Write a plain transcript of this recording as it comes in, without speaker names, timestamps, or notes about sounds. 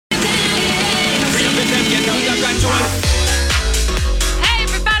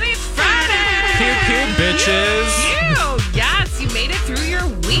bitches. Yes, you made it through your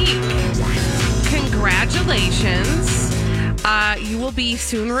week. Congratulations. You will be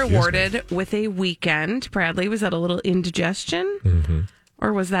soon rewarded with a weekend. Bradley, was that a little indigestion? Mm-hmm.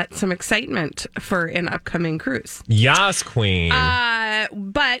 Or was that some excitement for an upcoming cruise? Yas, queen.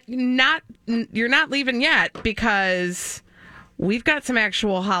 But you're not leaving yet, because we've got some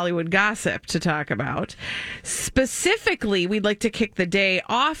actual Hollywood gossip to talk about. Specifically, we'd like to kick the day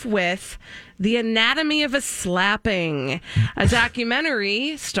off with The Anatomy of a Slapping, a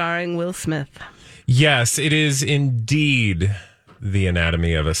documentary starring Will Smith. Yes, it is indeed The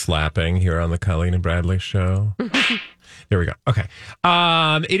Anatomy of a Slapping here on the Colleen and Bradley show. There we go. Okay.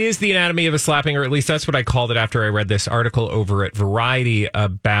 It is The Anatomy of a Slapping, or at least that's what I called it after I read this article over at Variety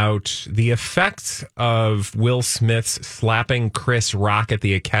about the effects of Will Smith's slapping Chris Rock at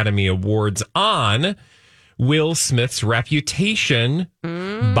the Academy Awards on Will Smith's reputation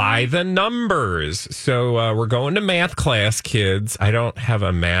by the numbers. So we're going to math class, kids. I don't have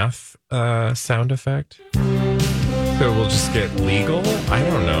a math sound effect. So we'll just get legal? I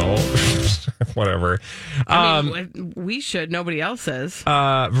don't know. Whatever. I mean, we should. Nobody else is.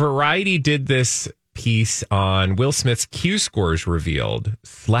 Variety did this piece on Will Smith's Q scores revealed.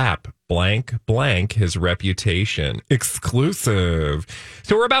 Slap blank blank his reputation. Exclusive.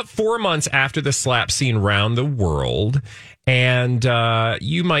 So we're about 4 months after the slap scene round the world. And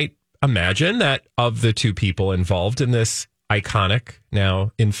you might imagine that of the two people involved in this iconic,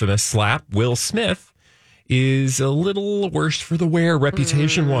 now infamous slap, Will Smith is a little worse for the wear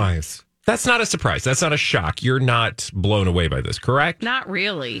reputation-wise. That's not a surprise. That's not a shock. You're not blown away by this, correct? Not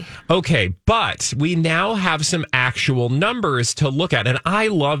really. Okay, but we now have some actual numbers to look at. And I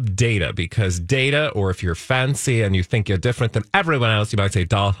love data, because data, or if you're fancy and you think you're different than everyone else, you might say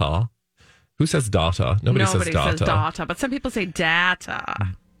data. Who says data? Nobody says data. But some people say data.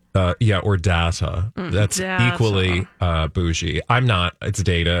 Or data. That's data. Equally bougie. I'm not. It's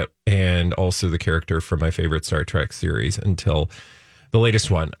data, and also the character from my favorite Star Trek series until the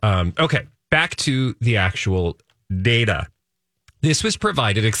latest one. Okay, back to the actual data. This was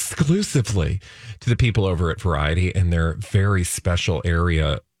provided exclusively to the people over at Variety in their very special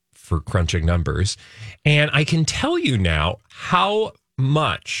area for crunching numbers. And I can tell you now how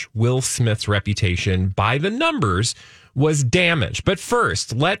much Will Smith's reputation by the numbers was damaged. But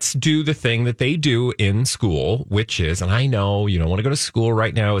first, let's do the thing that they do in school, which is, and I know you don't want to go to school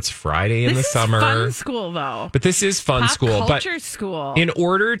right now. It's Friday in the summer. This is fun school, though. But this is fun school. Pop culture school. In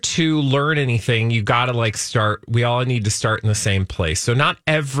order to learn anything, you got to start. We all need to start in the same place. So not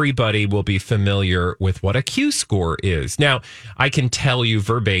everybody will be familiar with what a Q score is. Now, I can tell you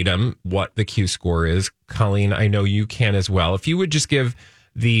verbatim what the Q score is. Colleen, I know you can as well. If you would just give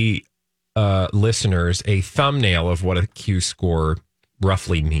the listeners a thumbnail of what a Q score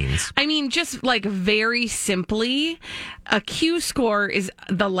roughly means. I mean, just very simply, a Q score is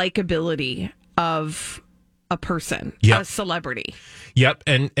the likability of a person, a celebrity. Yep.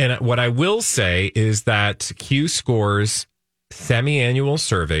 And what I will say is that Q scores semi-annual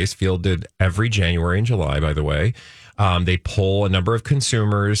surveys fielded every January and July, by the way. They poll a number of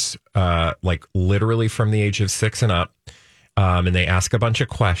consumers, literally from the age of 6 and up. And they ask a bunch of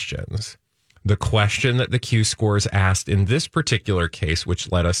questions. The question that the Q scores asked in this particular case,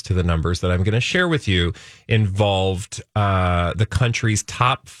 which led us to the numbers that I'm going to share with you, involved the country's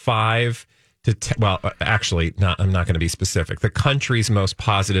top 5 to 10. Well, actually, I'm not going to be specific. The country's most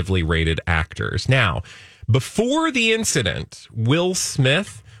positively rated actors. Now, before the incident, Will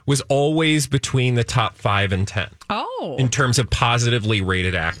Smith was always between the top 5 and 10. Oh, in terms of positively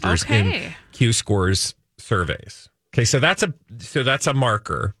rated actors in Q scores surveys. Okay, so that's a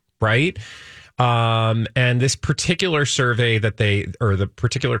marker, right? And this particular survey the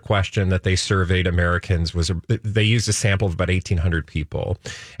particular question that they surveyed Americans they used a sample of about 1,800 people.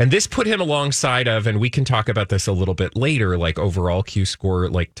 And this put him alongside of, and we can talk about this a little bit later, overall Q score,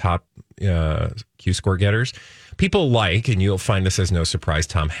 top Q score getters. People and you'll find this as no surprise,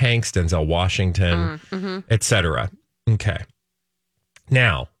 Tom Hanks, Denzel Washington, etc. Okay.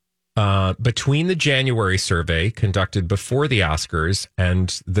 Now, between the January survey conducted before the Oscars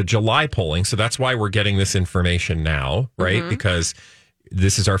and the July polling, so that's why we're getting this information now, right? Because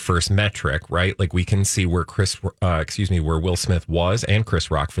this is our first metric, right? We can see where where Will Smith was, and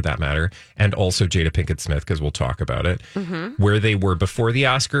Chris Rock for that matter, and also Jada Pinkett Smith, because we'll talk about it, where they were before the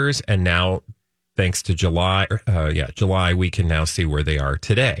Oscars, and now thanks to July, we can now see where they are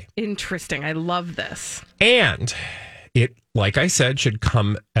today. Interesting. I love this. And it, like I said, should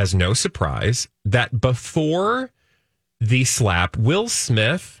come as no surprise that before the slap, Will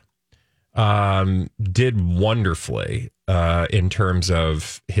Smith did wonderfully in terms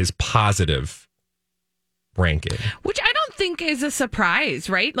of his positive ranking. Which I don't think is a surprise,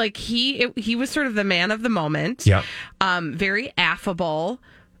 right? Like he was sort of the man of the moment. Yeah. Very affable,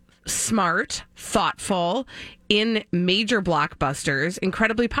 smart, thoughtful, in major blockbusters,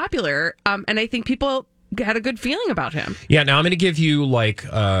 incredibly popular. And I think people had a good feeling about him. Yeah. Now I'm going to give you let's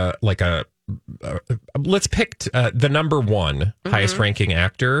pick the number one highest ranking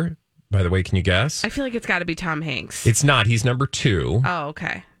actor. By the way, can you guess? I feel like it's got to be Tom Hanks. It's not. He's number 2. Oh,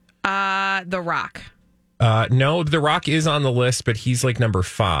 okay. The Rock. No, The Rock is on the list, but he's like number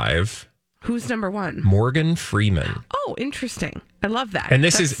 5. Who's number 1? Morgan Freeman. Oh, interesting. I love that. And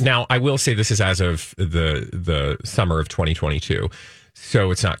this is now, I will say this is as of the summer of 2022.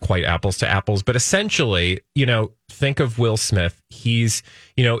 So it's not quite apples to apples, but essentially, think of Will Smith. He's,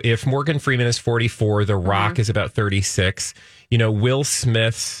 if Morgan Freeman is 44, The Rock is about 36, Will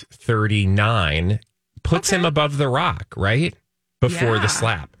Smith's 39 puts him above The Rock, right? Before the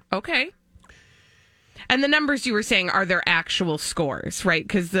slap. Okay. And the numbers you were saying are their actual scores, right?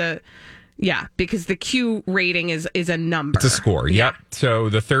 Because the Q rating is a number. It's a score. Yeah. Yep. So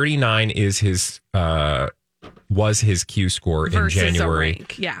the 39 is his was his Q score versus in January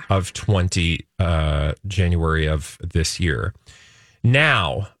of January of this year.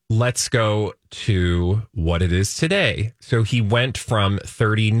 Now let's go to what it is today. So he went from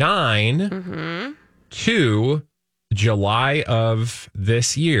 39 to July of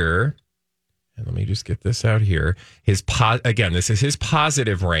this year. And let me just get this out here. Again, this is his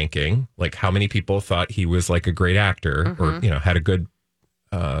positive ranking, like how many people thought he was like a great actor or, had a good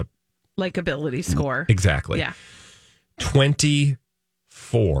likability score. Exactly. Yeah.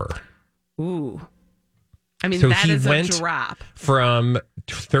 24. Ooh. I mean, so that is went a drop. From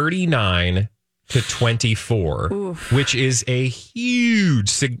 39 to 24, which is a huge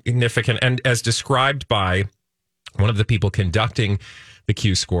significant, and as described by one of the people conducting the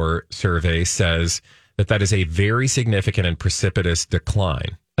Q score survey, says that is a very significant and precipitous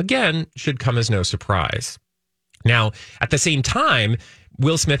decline. Again, should come as no surprise. Now, at the same time,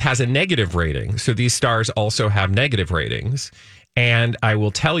 Will Smith has a negative rating. So these stars also have negative ratings. And I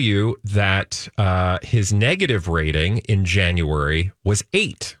will tell you that his negative rating in January was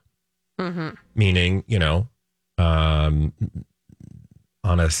 8. Meaning, on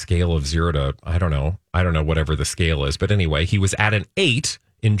a scale of 0 to, I don't know whatever the scale is. But anyway, he was at an 8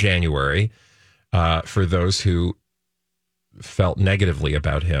 in January for those who felt negatively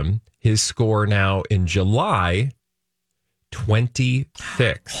about him. His score now in July,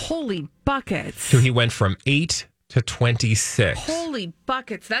 26. Holy buckets. So he went from 8 to 26. Holy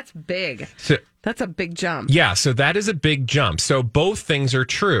buckets. That's big. So, that's a big jump. Yeah, so that is a big jump. So both things are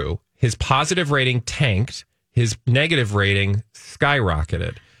true. His positive rating tanked. His negative rating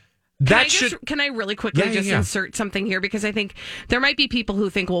skyrocketed. Can I really quickly insert something here? Because I think there might be people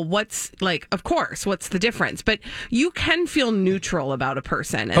who think, well, what's the difference? But you can feel neutral about a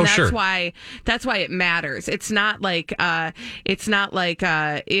person. And that's why it matters. It's not like if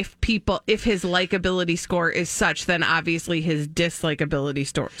his likability score is such, then obviously his dislikability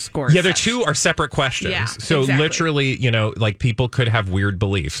score is the such. two are separate questions. Yeah, so literally, like people could have weird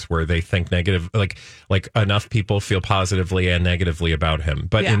beliefs where they think negative, like enough people feel positively and negatively about him.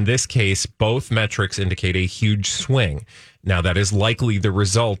 But in this case, both metrics indicate a huge swing. Now, that is likely the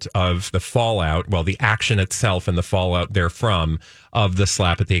result of the fallout, the action itself and the fallout therefrom of the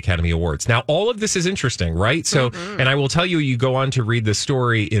slap at the Academy Awards. Now, all of this is interesting, right? So, and I will tell you, you go on to read the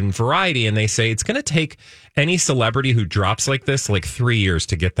story in Variety, and they say it's going to take any celebrity who drops like this, 3 years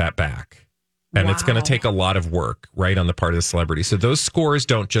to get that back. And it's going to take a lot of work, right, on the part of the celebrity. So those scores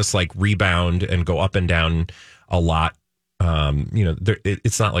don't just rebound and go up and down a lot.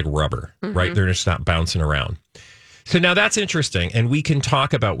 It's not like rubber, right? They're just not bouncing around. So now that's interesting, and we can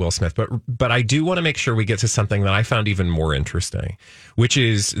talk about Will Smith, but I do want to make sure we get to something that I found even more interesting, which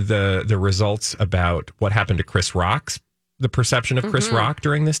is the results about what happened to Chris Rock's, the perception of Chris Rock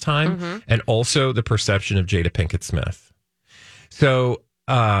during this time, and also the perception of Jada Pinkett Smith. So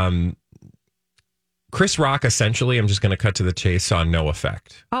Chris Rock, essentially, I'm just going to cut to the chase, saw no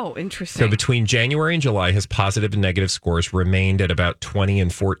effect. Oh, interesting. So between January and July, his positive and negative scores remained at about 20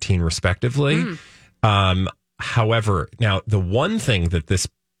 and 14, respectively. However, now the one thing that this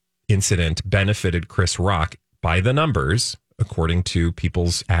incident benefited Chris Rock by the numbers, according to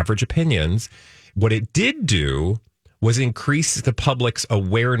people's average opinions, what it did do was increase the public's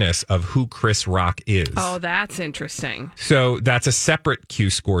awareness of who Chris Rock is. Oh, that's interesting. So that's a separate Q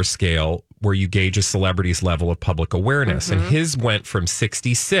score scale where you gauge a celebrity's level of public awareness. And his went from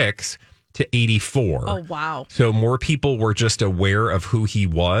 66 to 84. Oh, wow. So more people were just aware of who he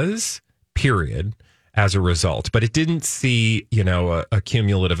was, period. as a result, but it didn't see, a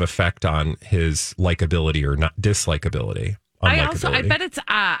cumulative effect on his likability or not dislikability.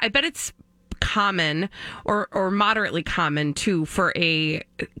 I bet it's common or moderately common too for a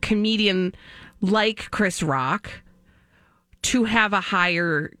comedian like Chris Rock to have a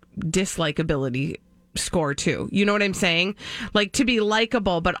higher dislikability score too. You know what I'm saying? Like to be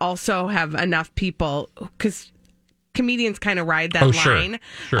likable, but also have enough people, because comedians kind of ride that line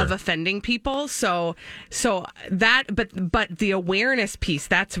of offending people. So that, but the awareness piece,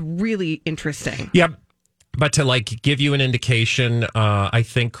 that's really interesting. Yep. But to give you an indication, I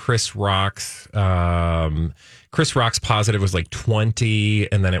think Chris Rock's positive was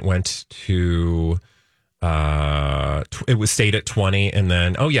 20, and then it went to it stayed at 20, and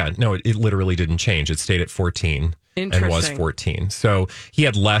then it literally didn't change. It stayed at 14 and was 14. So he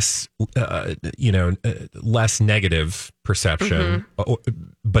had less less negative perception,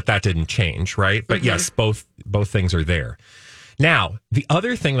 but that didn't change, right? But yes, both things are there. Now, the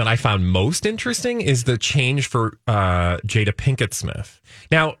other thing that I found most interesting is the change for Jada Pinkett Smith.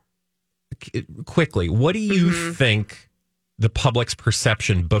 Now, quickly, what do you think the public's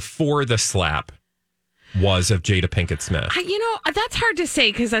perception before the slap was of Jada Pinkett Smith? That's hard to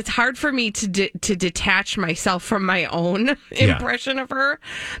say, because it's hard for me to detach myself from my own impression of her.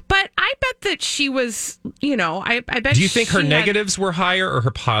 But I bet that she was, I bet. Do you think her negatives were higher or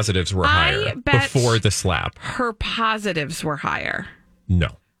her positives were higher before the slap? Her positives were higher. No.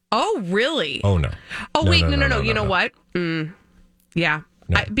 Oh, really? Oh, no. Oh, wait, no. You know what? Yeah.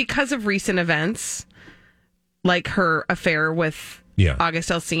 No. Because of recent events, like her affair with August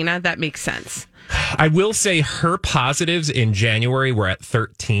Alsina, that makes sense. I will say her positives in January were at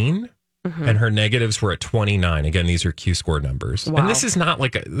 13, and her negatives were at 29. Again, these are Q-score numbers, and this is not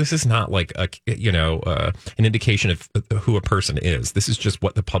like an indication of who a person is. This is just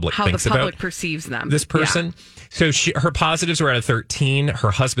what the public thinks about. How the public perceives them. This person. Yeah. So her positives were at a 13.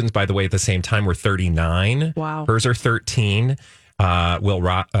 Her husband's, by the way, at the same time were 39. Wow. Hers are 13.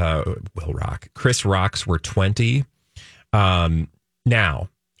 Chris Rock's were 20. Now,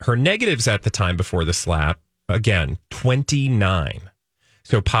 her negatives at the time before the slap, again, 29.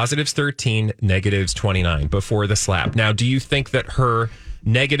 So positives 13, negatives 29 before the slap. Now, do you think that her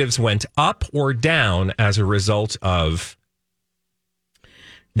negatives went up or down as a result of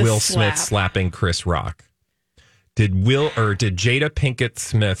Will Smith slapping Chris Rock? Did Jada Pinkett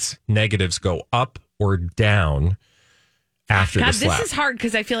Smith's negatives go up or down after the slap? This is hard,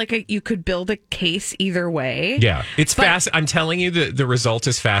 because I feel like you could build a case either way. Yeah, it's fast. I'm telling you, the result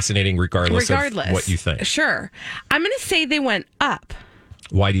is fascinating regardless of what you think. Sure. I'm going to say they went up.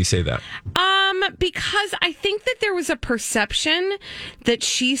 Why do you say that? Because I think that there was a perception that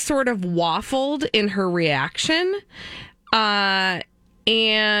she sort of waffled in her reaction. And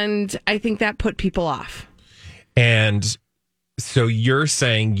I think that put people off. And so you're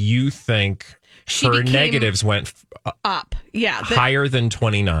saying you think her negatives went up. Yeah. Higher than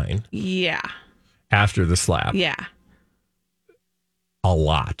 29. Yeah. After the slap. Yeah. A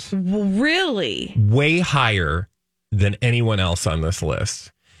lot. Really? Way higher than anyone else on this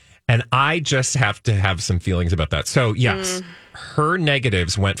list. And I just have to have some feelings about that. So, yes, her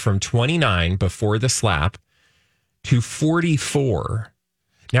negatives went from 29 before the slap to 44.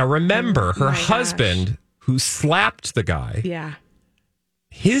 Now, remember, her husband, who slapped the guy,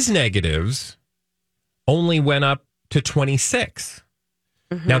 his negatives only went up to 26.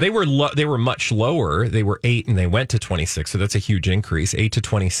 Now, they were much lower. They were 8 and they went to 26. So that's a huge increase, 8 to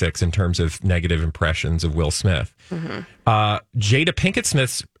 26 in terms of negative impressions of Will Smith. Jada Pinkett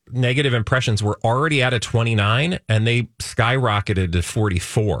Smith's negative impressions were already at a 29 and they skyrocketed to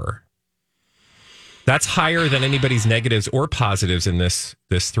 44. That's higher than anybody's negatives or positives in this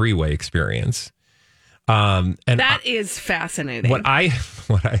three-way experience. And that is fascinating. What I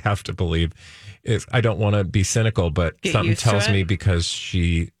have to believe is, I don't want to be cynical, but something tells me, because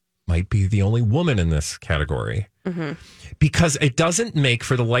she might be the only woman in this category. Because it doesn't make,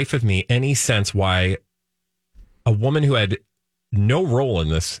 for the life of me, any sense why a woman who had no role in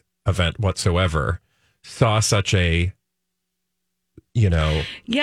this event whatsoever saw such a,